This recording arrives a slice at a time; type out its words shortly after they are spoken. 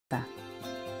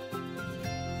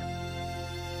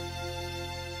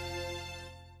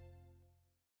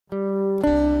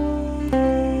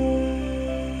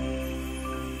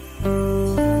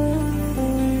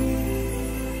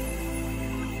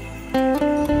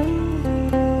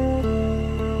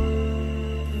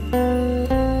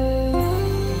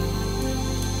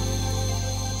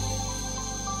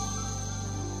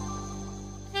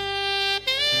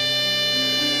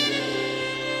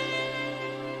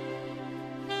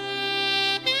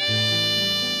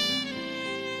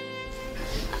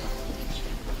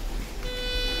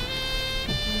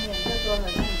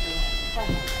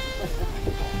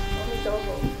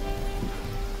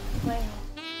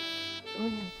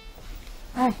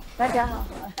大家好。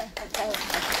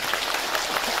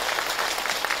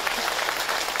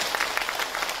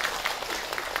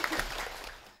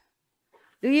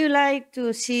Do you like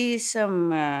to see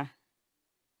some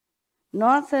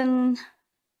northern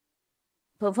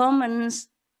performance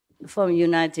from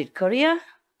United Korea?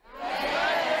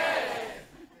 Yes.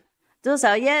 多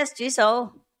少 yes 举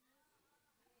手。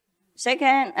Shake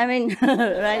hand,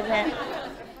 right hand.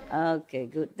 Okay,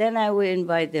 good. Then I will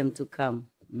invite them to come.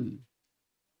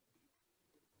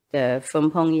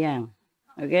 From Pyongyang,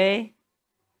 okay?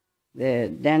 The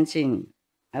dancing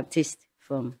artist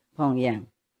from Pyongyang.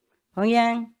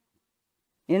 Pyongyang,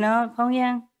 you know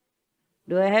Pyongyang?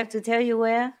 Do I have to tell you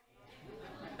where?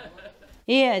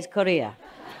 Here is Korea,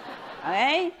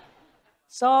 okay?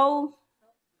 Seoul,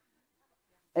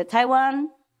 Taiwan,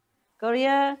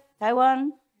 Korea,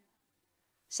 Taiwan,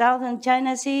 Southern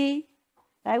China Sea,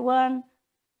 Taiwan,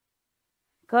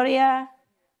 Korea,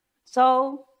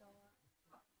 Seoul,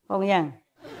 Pyongyang.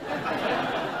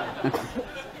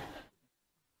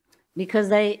 Because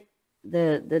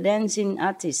the dancing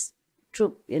artist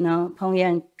troupe, you know,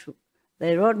 Pyongyang troupe,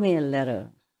 they wrote me a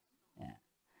letter. Yeah.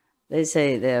 They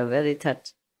say they are very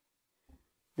touched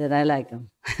that I like them,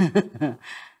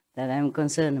 that I'm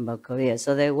concerned about Korea.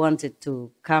 So they wanted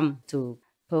to come to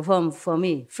perform for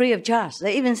me, free of charge.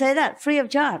 They even say that, free of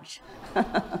charge.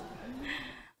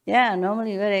 Yeah,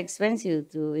 normally very expensive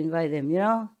to invite them, you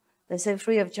know. They say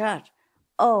free of charge.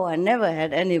 Oh, I never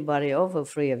had anybody offer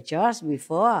free of charge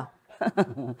before.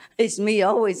 It's me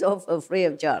always offer free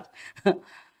of charge.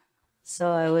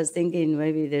 So I was thinking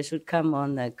maybe they should come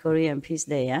on the Korean Peace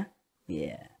Day, huh?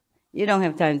 Yeah. You don't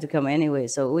have time to come anyway,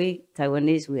 so we,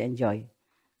 Taiwanese, we enjoy.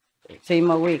 3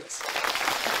 more weeks.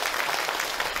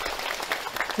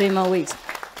 3 more weeks.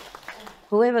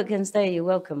 Whoever can stay, you're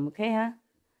welcome, okay, huh?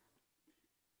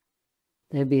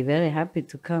 They'll be very happy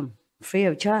to come. Free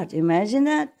of charge. Imagine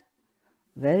that.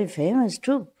 Very famous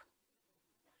troupe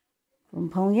from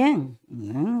Pyongyang.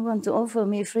 Want to offer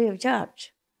me free of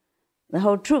charge. The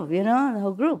whole troupe, you know, the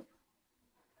whole group.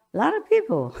 A lot of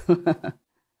people.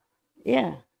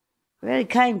 Yeah. Very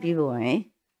kind people, eh?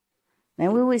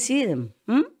 And we will see them,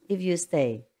 if you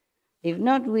stay. If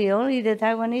not, we only, the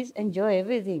Taiwanese, enjoy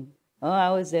everything.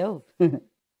 Ourselves.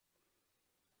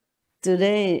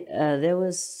 Today, there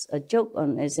was a joke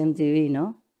on SMTV,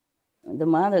 no? The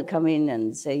mother come in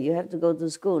and say, you have to go to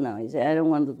school now. He said, I don't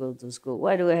want to go to school.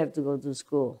 Why do I have to go to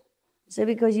school? He said,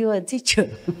 because you are a teacher.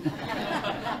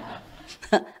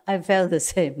 I felt the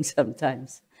same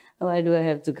sometimes. Why do I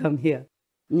have to come here?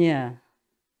 Yeah.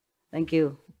 Thank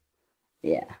you.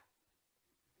 Yeah.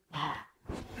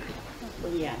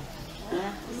 Yeah.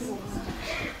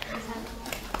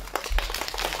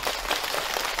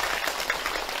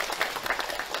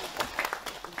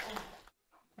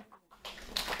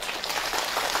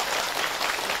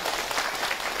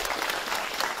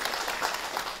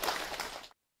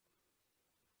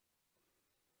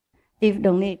 If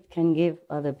don't need, can give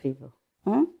other people.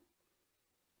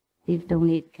 If don't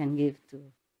need, can give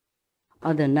to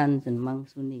other nuns and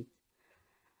monks who need.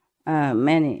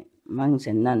 Many monks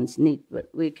and nuns need, but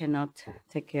we cannot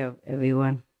take care of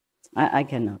everyone. I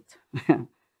cannot.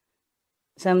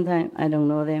 Sometimes I don't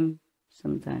know them.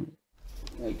 Sometimes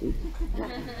I do.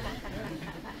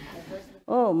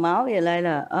 Oh, Mao 也来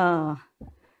了啊！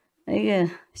那个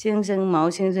先生毛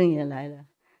先生也来了，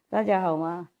大家好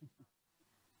吗？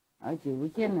好久不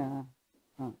见了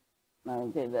啊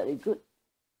！Okay, very good.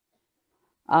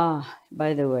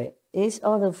 By the way, is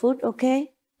all the food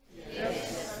okay?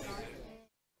 Yes.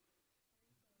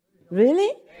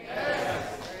 Really? Yes.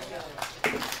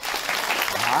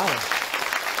 Wow.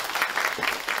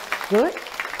 Good?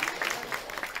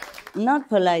 Not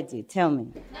politely, tell me.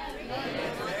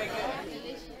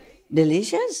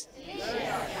 Delicious?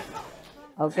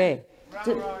 Okay.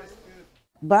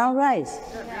 Brown rice?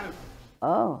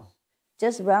 Oh,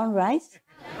 just brown rice?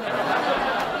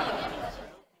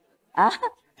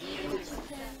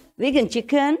 Vegan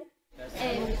chicken?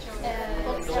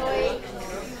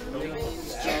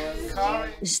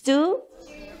 Stew?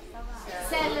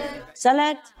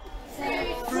 Salad?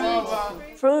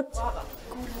 Fruit?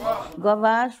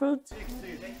 Guava fruit?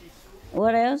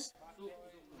 What else?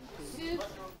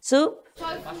 Soup?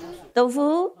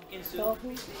 Tofu?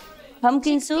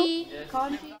 Pumpkin soup?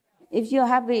 If you're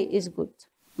happy, it's good.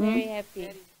 Very happy.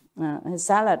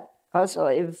 Salad also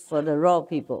if for the raw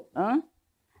people.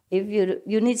 If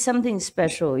you need something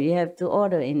special, you have to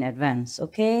order in advance,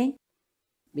 okay?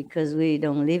 Because we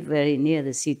don't live very near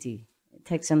the city. It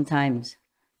takes some time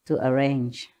to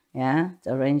arrange, to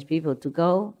arrange people to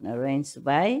go, arrange to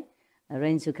buy,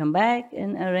 arrange to come back,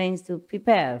 and arrange to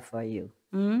prepare for you.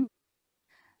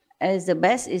 As the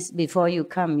best is before you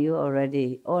come, you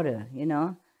already order, you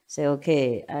know. Say,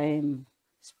 okay, I'm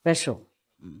special.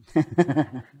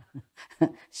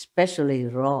 Especially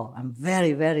raw. I'm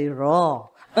very, very raw.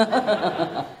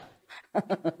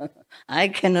 I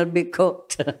cannot be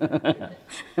cooked.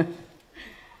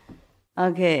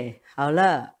 OK， 好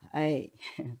了，哎，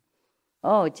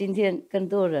哦，今天更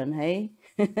多人哎，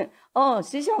哦，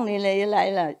师兄你也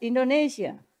来了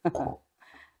 ，Indonesia，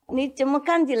 你怎么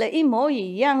看起来一模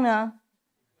一样呢？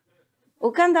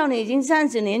我看到你已经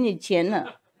30年以前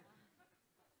了，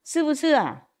是不是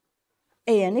啊？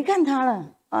哎呀，你看他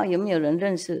了啊，有没有人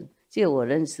认识？只有我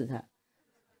认识他。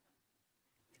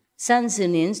30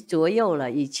年左右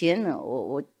了，以前呢，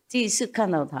我第一次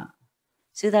看到他，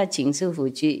是他请师傅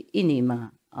去印尼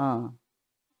嘛，啊。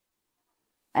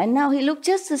And now he looked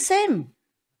just the same.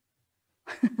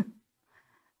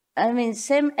 I mean,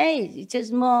 same age,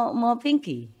 just more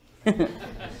pinky.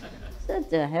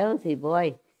 Such a healthy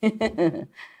boy.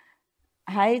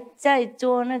 还在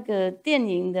做那个电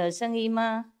影的生意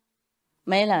吗？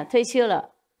没了，退休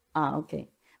了。啊 ，OK.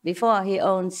 Before he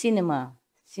owned cinema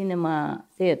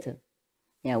theater.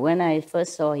 Yeah, when I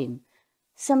first saw him,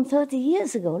 some 30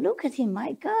 years ago. Look at him,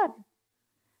 my God.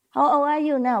 How old are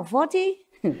you now? 40?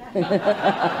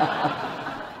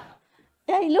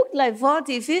 Yeah, he looked like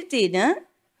 40, 50, huh?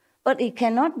 But it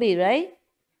cannot be, right?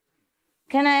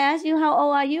 Can I ask you how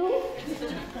old are you?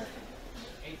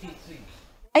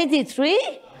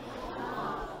 83?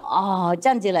 哦，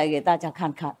站起来给大家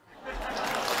看看。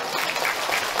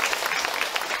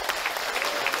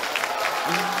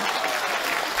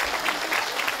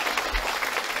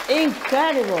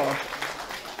Incredible,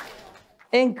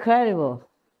 incredible.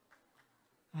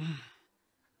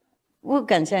 不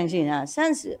敢相信啊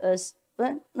，32不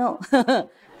no，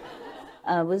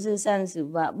 不是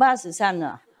38 83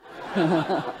了，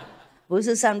不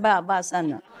是38 83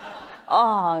了，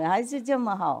哦，还是这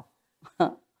么好，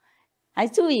还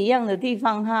住一样的地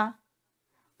方哈。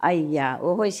哎呀，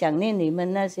我会想念你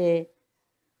们那些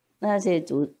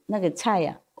煮那个菜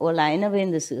呀，我来那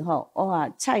边的时候，哇，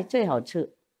菜最好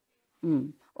吃。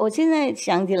我现在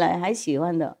想起来还喜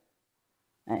欢的。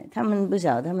哎，他们不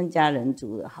晓得他们家人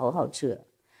煮的好好吃，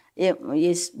也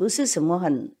不是什么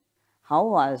很豪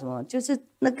华的什么，就是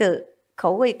那个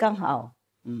口味刚好。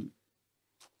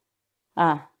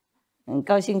很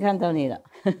高兴看到你了，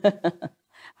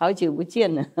好久不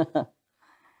见了。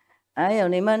还有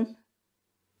你们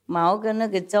毛跟那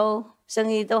个周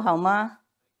生意都好吗？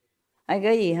还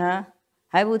可以哈，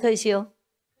还不退休？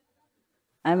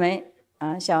还没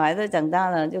啊，小孩都长大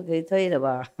了就可以退了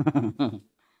吧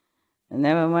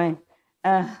？Never mind，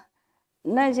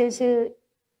 那些是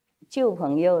旧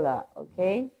朋友了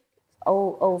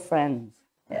 ，OK，old friends，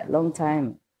 yeah, long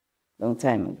time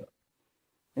ago.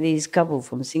 This couple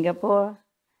from Singapore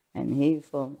and he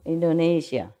from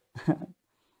Indonesia.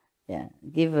 Yeah,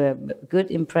 give a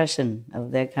good impression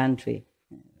of their country.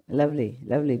 Lovely,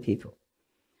 lovely people.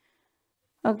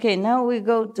 Okay, now we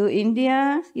go to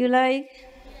India. You like?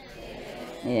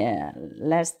 Yeah,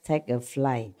 let's take a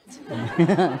flight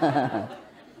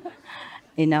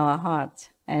in our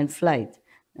heart and flight,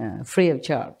 free of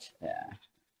charge. Yeah.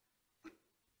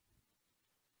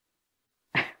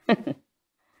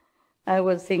 I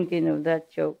was thinking of that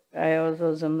joke. I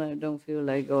also sometimes don't feel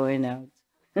like going out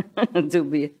to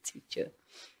be a teacher.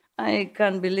 I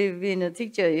can't believe being a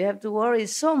teacher. You have to worry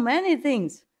so many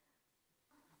things.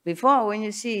 Before, when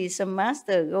you see some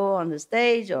master go on the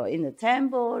stage or in the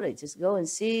temple, they just go and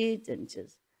sit and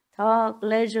just talk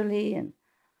leisurely. And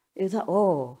you thought,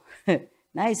 oh,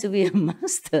 nice to be a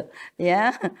master,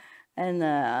 yeah? And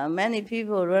many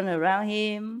people run around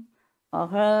him or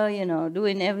her, you know,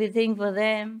 doing everything for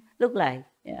them. Look like,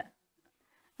 yeah.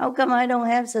 How come I don't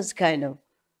have such kind of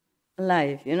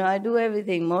life? You know, I do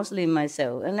everything mostly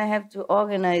myself, and I have to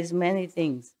organize many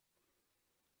things.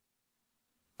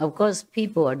 Of course,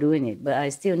 people are doing it, but I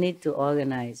still need to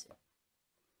organize,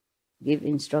 give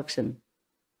instruction,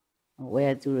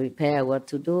 where to repair, what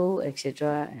to do,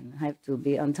 etc., and have to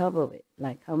be on top of it.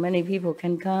 Like how many people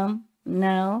can come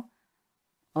now,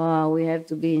 or we have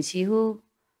to be in Sihu.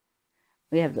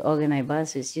 We have to organize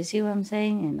buses. You see what I'm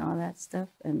saying, and all that stuff,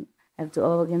 and have to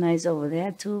organize over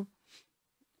there too.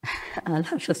 A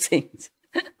lot of things.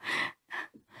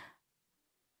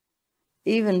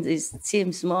 Even this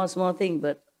seems small thing,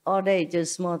 but all day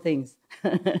just small things,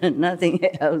 nothing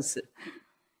else.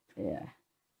 Yeah,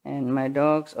 and my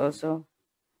dogs also.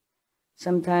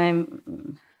 Sometimes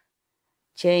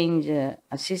change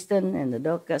assistant, and the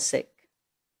dog got sick.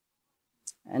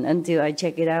 And until I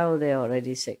check it out, they're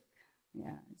already sick.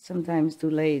 Yeah, sometimes too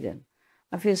late, and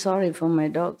I feel sorry for my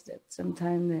dogs that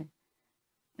sometimes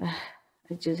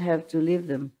I just have to leave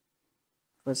them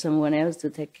for someone else to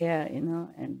take care,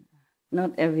 and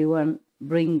not everyone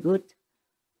bring good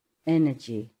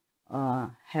energy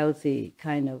or healthy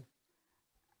kind of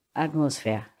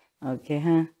atmosphere, okay,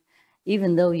 huh?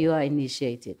 Even though you are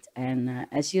initiated. And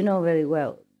as you know very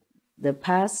well, the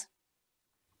past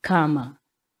karma,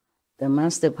 the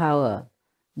master power,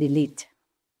 delete.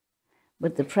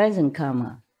 But the present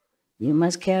karma, you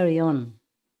must carry on.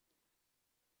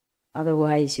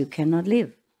 Otherwise, you cannot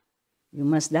live. You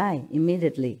must die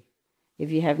immediately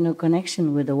if you have no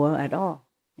connection with the world at all.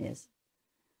 Yes.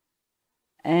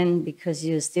 And because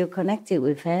you're still connected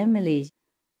with family,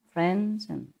 friends,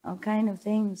 and all kind of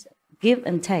things, give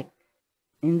and take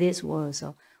in this world.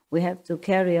 So we have to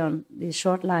carry on this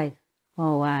short life for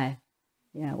a while.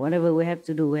 Yeah, whatever we have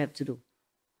to do, we have to do.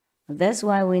 That's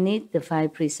why we need the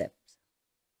 5 precepts.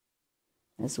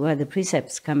 That's why the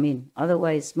precepts come in.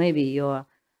 Otherwise, maybe your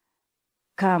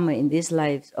karma in this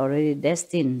life is already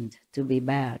destined to be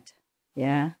bad.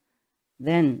 Yeah?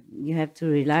 Then you have to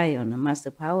rely on the master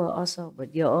power also,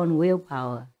 but your own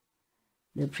willpower,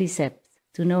 the precepts,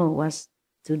 to know what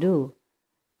to do,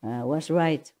 what's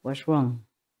right, what's wrong,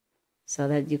 so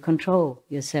that you control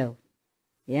yourself.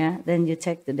 Yeah? Then you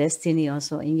take the destiny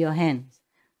also in your hands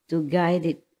to guide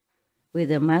it with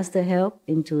the master help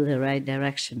into the right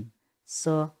direction.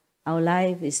 So our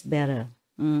life is better.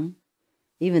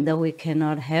 Even though we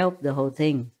cannot help the whole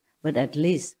thing, but at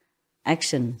least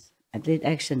action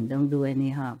don't do any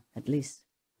harm, at least.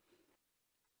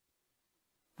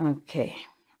 Okay,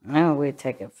 now we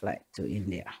take a flight to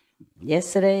India.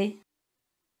 Yesterday,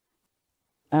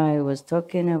 I was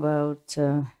talking about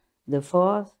the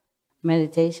 4th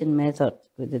meditation method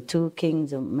with the 2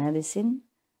 kings of medicine,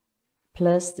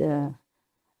 plus the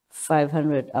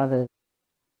 500 other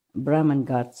Brahman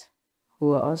gods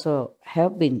who are also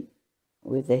helping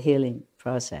with the healing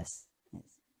process. Yes.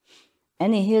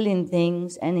 Any healing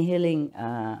things, any healing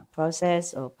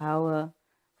process or power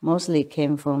mostly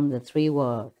came from the 3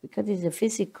 worlds, because it's a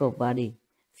physical body,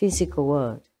 physical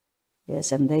world.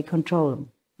 Yes, and they control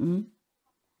them.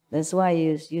 That's why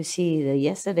you see that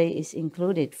yesterday is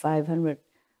included 500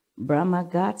 Brahma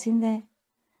gods in there.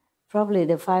 Probably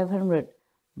the 500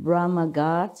 Brahma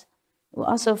gods were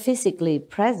also physically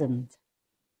present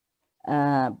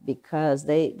because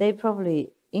they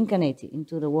probably incarnated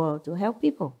into the world to help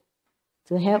people,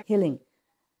 to help healing.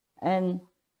 And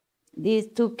these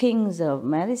 2 kings of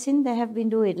medicine, they have been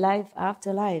doing it life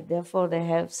after life. Therefore, they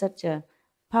have such a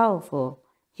powerful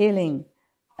healing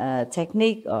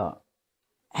technique or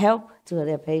help to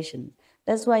their patients.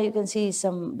 That's why you can see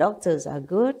some doctors are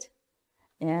good.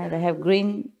 Yeah, they have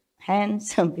green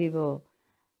hands. Some people,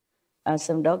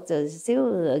 some doctors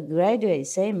still graduate,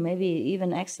 same, maybe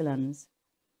even excellence,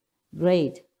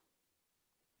 great.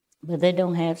 But they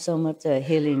don't have so much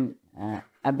healing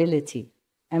ability.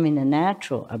 I mean, a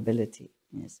natural ability.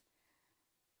 Yes.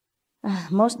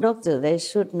 Most doctors, they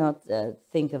should not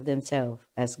think of themselves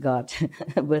as God,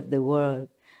 but the world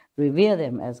revere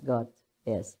them as God.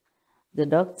 Yes. The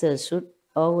doctors should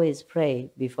always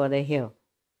pray before they heal.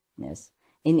 Yes.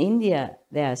 In India,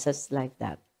 there are such like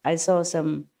that. I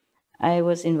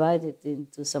was invited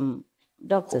into some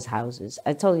doctors' houses.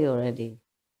 I told you already.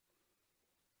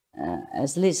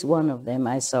 At least one of them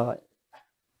I saw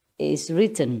is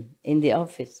written in the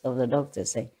office of the doctor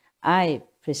saying, I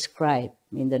prescribe,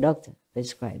 I mean the doctor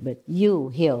prescribe, but you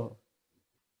heal.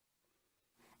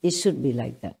 It should be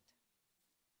like that.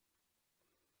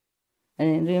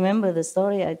 And remember the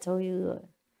story I told you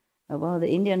about the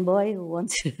Indian boy who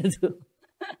wanted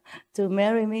to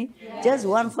marry me? Yes. Just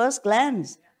one first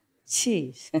glance.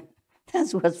 Jeez,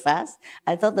 that was fast.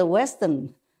 I thought the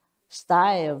Western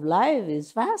style of life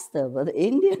is faster, but the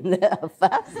Indian, they are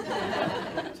fast.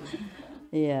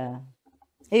 Yeah.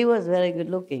 He was very good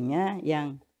looking, yeah,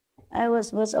 young. I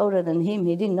was much older than him.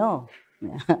 He didn't know.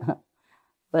 Yeah.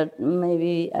 But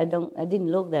maybe I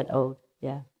didn't look that old,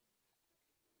 yeah.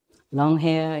 Long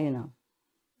hair,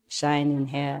 shining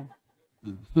hair.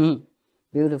 Mm-hmm.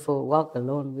 Beautiful, walk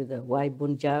alone with a white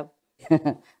punjab.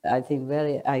 I think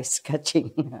very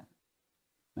eye-catching.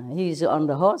 He's on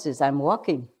the horses, I'm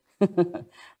walking.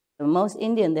 Most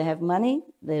Indians, they have money,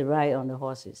 they ride on the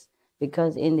horses.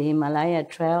 Because in the Himalaya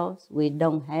trails, we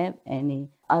don't have any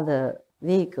other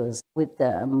vehicles with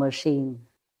the machine.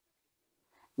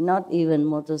 Not even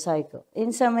motorcycle.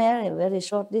 In some area, very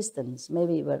short distance,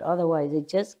 maybe, but otherwise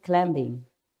it's just climbing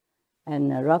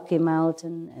and a rocky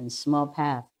mountain and small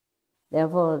path.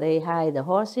 Therefore, they hire the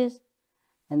horses,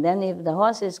 and then if the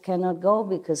horses cannot go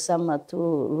because some are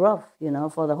too rough,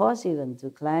 for the horse even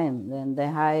to climb, then they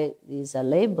hire these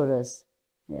laborers.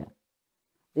 Yeah.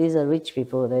 These are rich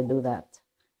people, they do that.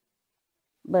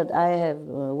 But I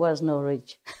was no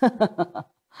rich.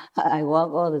 I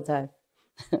walk all the time.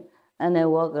 And I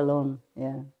walk alone,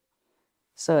 yeah.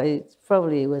 So it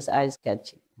probably was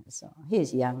eye-catching. So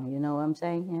he's young, you know what I'm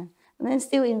saying? Yeah. And then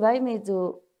still invite me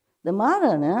to the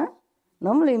mother, no?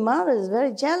 Normally mother is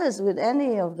very jealous with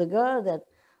any of the girl that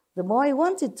the boy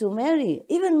wanted to marry.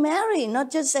 Even marry,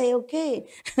 not just say, okay,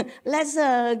 let's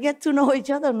get to know each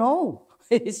other. No,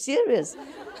 it's serious.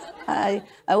 I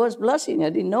was blushing. I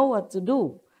didn't know what to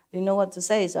do. Didn't know what to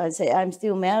say. So I say, I'm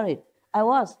still married. I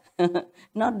was,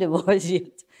 not divorced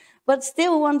yet. But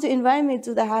still want to invite me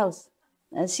to the house.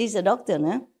 And she's a doctor,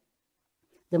 no?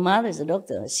 The mother is a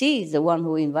doctor. She is the one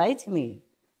who invited me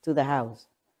to the house.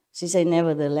 She said,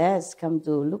 nevertheless, come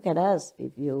to look at us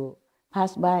if you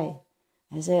pass by.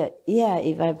 I said, yeah,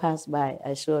 if I pass by,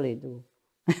 I surely do.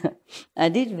 I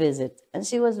did visit. And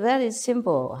she was very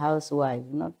simple housewife,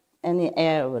 not any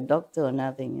air of a doctor or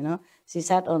nothing, you know. She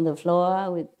sat on the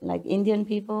floor with, like Indian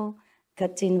people,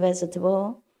 cutting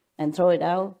vegetable and throw it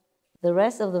out. The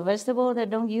rest of the vegetable that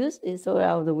don't use is throw it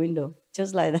out the window,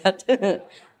 just like that.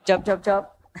 Chop, chop,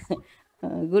 chop.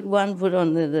 Good one put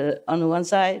on on one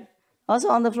side, also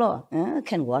on the floor.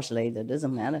 Can wash later,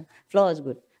 doesn't matter. Floor is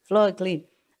good, floor is clean.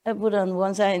 I put on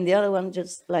one side and the other one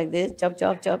just like this, chop,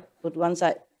 chop, chop, put one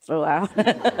side, throw out.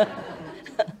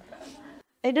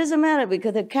 It doesn't matter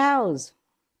because the cows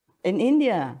in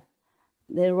India,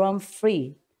 they roam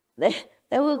free. They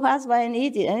will pass by and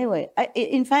eat it anyway.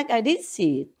 In fact, I did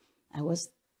see it. I was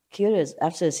curious.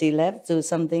 After she left to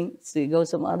something, she go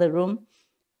some other room,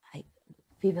 I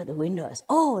peep at the window. I said,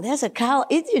 oh, there's a cow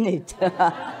eating it.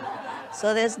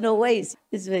 So there's no waste.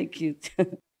 It's very cute.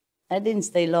 I didn't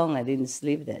stay long. I didn't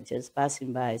sleep there. Just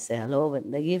passing by, say hello.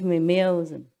 And they give me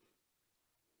meals. And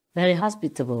very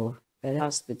hospitable, very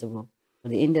hospitable.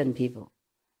 The Indian people.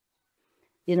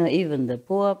 You know, even the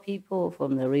poor people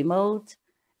from the remote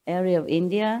area of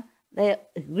India, they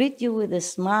greet you with a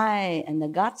smile and the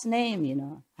God's name, you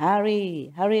know.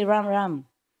 Hari, Hari Ram Ram.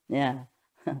 Yeah.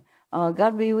 Oh,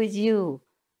 God be with you.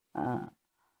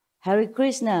 Hare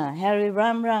Krishna, Hare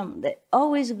Ram Ram. They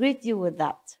always greet you with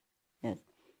that. Yes.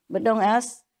 But don't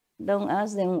ask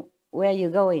them where you're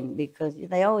going because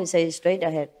they always say straight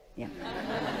ahead. Yeah.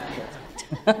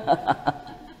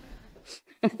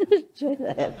 Straight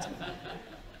ahead.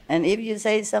 And if you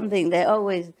say something, they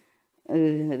always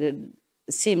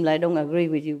seem like don't agree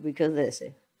with you because they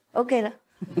say, okay.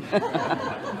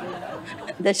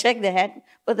 They shake their head,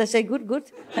 but they say, good, good.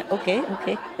 Okay,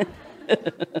 okay.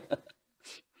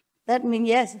 That means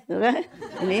yes, right?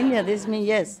 In India, this means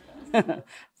yes.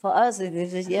 For us,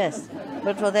 this is yes.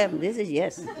 But for them, this is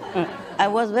yes. I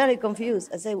was very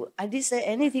confused. I said, I did say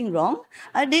anything wrong?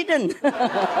 I didn't.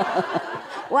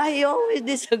 Why you always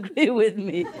disagree with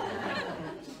me?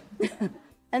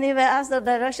 And if I ask the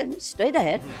direction, straight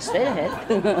ahead, straight ahead.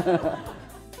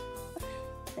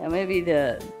 Yeah, maybe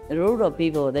the rural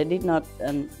people, they did not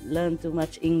learn too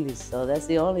much English, so that's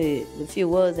the few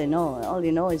words they know. All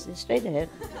you know is straight ahead.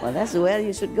 Well, that's where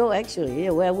you should go, actually. Yeah,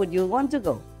 where would you want to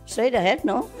go? Straight ahead,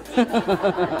 no?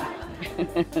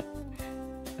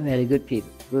 Very good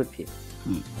people, good people.